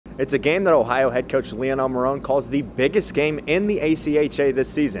It's a game that Ohio head coach Lionel Marone calls the biggest game in the ACHA this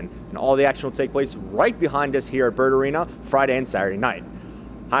season, and all the action will take place right behind us here at Bird Arena Friday and Saturday night.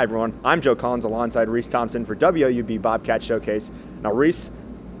 Hi everyone, I'm Joe Collins alongside Reese Thompson for WUB Bobcat Showcase. Now Reese,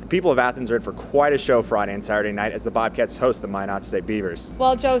 the people of Athens are in for quite a show Friday and Saturday night as the Bobcats host the Minot State Beavers.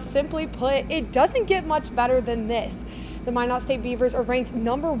 Well, Joe, simply put, it doesn't get much better than this. The Minot State Beavers are ranked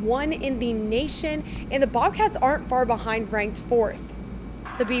 #1 in the nation, and the Bobcats aren't far behind ranked 4th.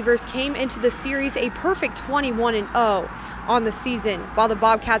 The Beavers came into the series a perfect 21-0 on the season, while the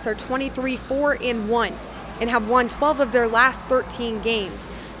Bobcats are 23-4-1 and have won 12 of their last 13 games.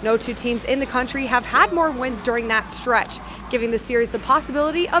 No two teams in the country have had more wins during that stretch, giving the series the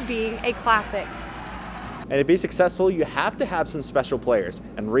possibility of being a classic. And to be successful, you have to have some special players.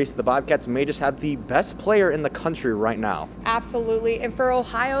 And Reese, the Bobcats may just have the best player in the country right now. Absolutely. And for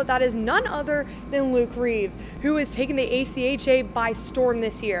Ohio, that is none other than Luke Reeve, who has taken the ACHA by storm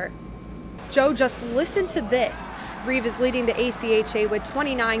this year. Joe, just listen to this. Reeve is leading the ACHA with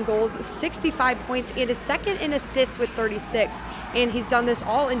 29 goals, 65 points, and is second in assists with 36. And he's done this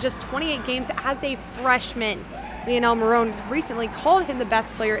all in just 28 games as a freshman. Lionel Marone recently called him the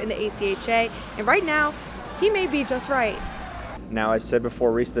best player in the ACHA, and right now, he may be just right. Now, as said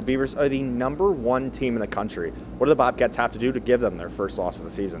before, Reese, the Beavers are the #1 team in the country. What do the Bobcats have to do to give them their first loss of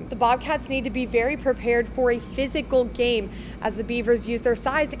the season? The Bobcats need to be very prepared for a physical game as the Beavers use their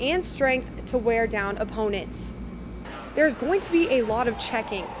size and strength to wear down opponents. There's going to be a lot of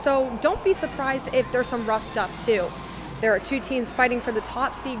checking, so don't be surprised if there's some rough stuff too. There are two teams fighting for the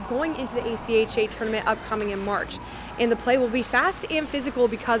top seed going into the ACHA tournament upcoming in March, and the play will be fast and physical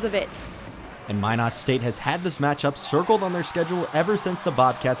because of it. And Minot State has had this matchup circled on their schedule ever since the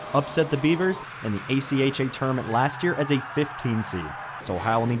Bobcats upset the Beavers in the ACHA tournament last year as a 15 seed. So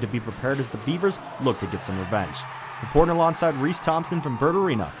Ohio will need to be prepared as the Beavers look to get some revenge. Reporting alongside Reese Thompson from Bird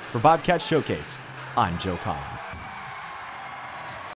Arena for Bobcat Showcase, I'm Joe Collins.